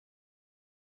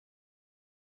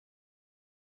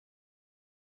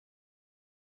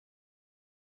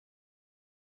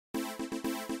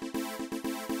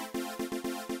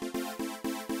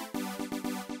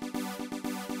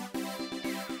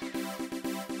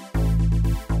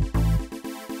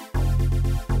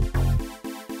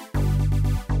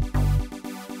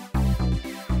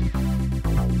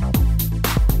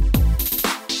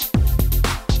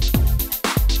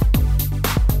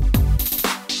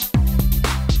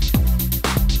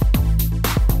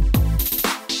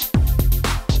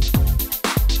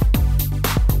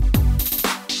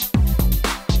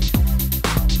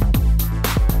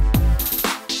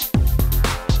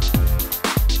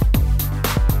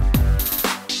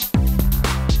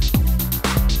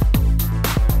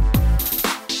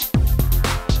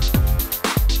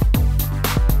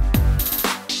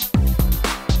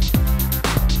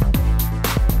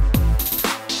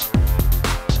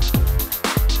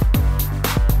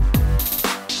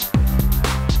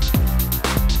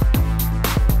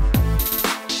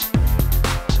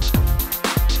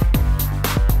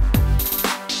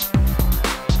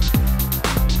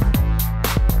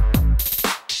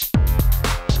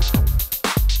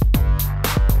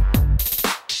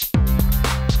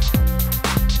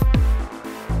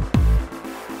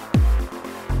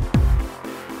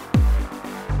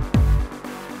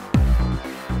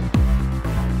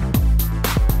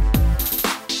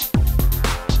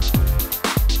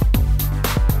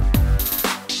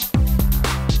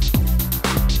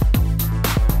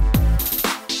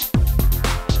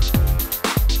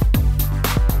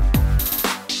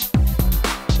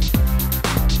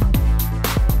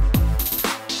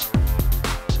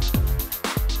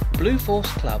Blue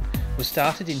Force Club was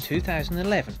started in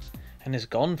 2011 and has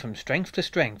gone from strength to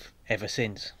strength ever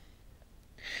since.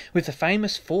 With the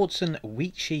famous Fordson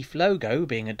wheat sheaf logo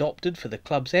being adopted for the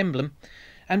club's emblem,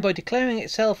 and by declaring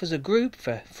itself as a group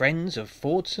for friends of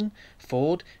Fordson,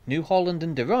 Ford, New Holland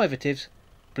and derivatives,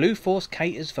 Blue Force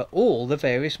caters for all the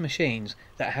various machines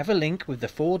that have a link with the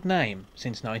Ford name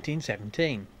since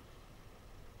 1917.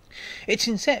 Its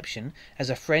inception as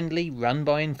a friendly, run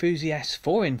by enthusiasts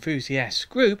for enthusiasts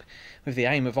group, with the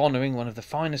aim of honouring one of the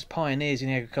finest pioneers in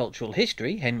agricultural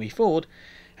history, Henry Ford,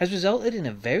 has resulted in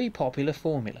a very popular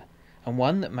formula, and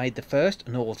one that made the first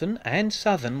northern and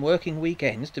southern working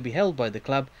weekends to be held by the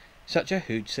club such a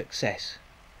huge success.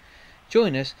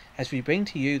 Join us as we bring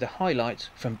to you the highlights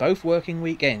from both working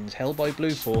weekends held by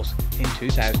Blue Force in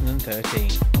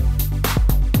 2013.